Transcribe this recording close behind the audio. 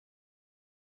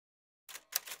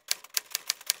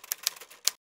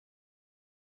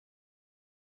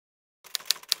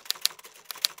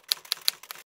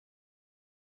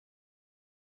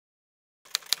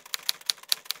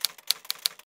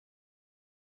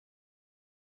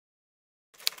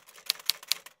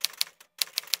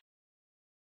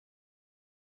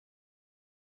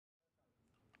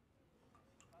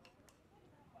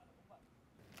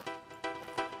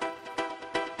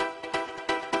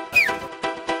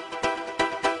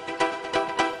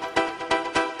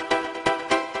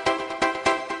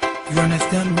You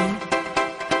understand me?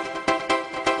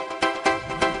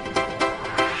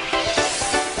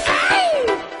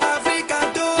 Africa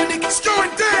Tonic, it's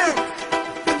going down.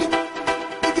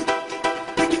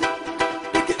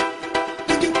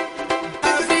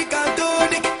 Africa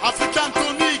Tonic, African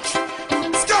Tonic.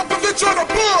 stop the bitch on the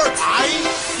board. Aïe,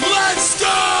 Let's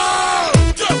go.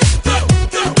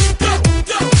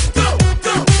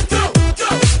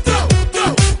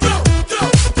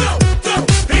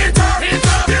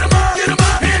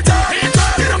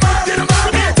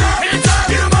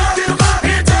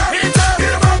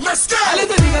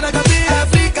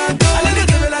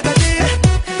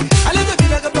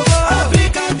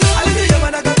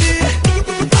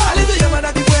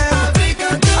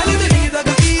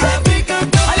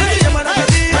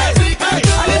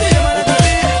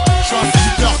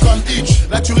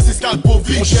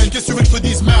 Prochaine, qu'est-ce que tu veux que je te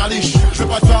dise, merliche? Je veux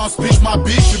pas te faire un speech, ma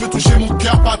biche. Je veux toucher mon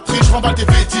cœur, pas de triche, je remballe tes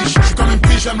fétiches. Je suis comme une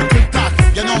biche, j'aime le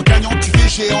contact. Gagnant, gagnant, tu vis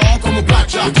géant comme au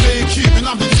blackjack. L'équipe, une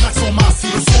arme de distraction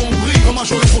massive. Le son brille comme un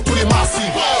joyau pour tous les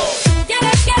massifs.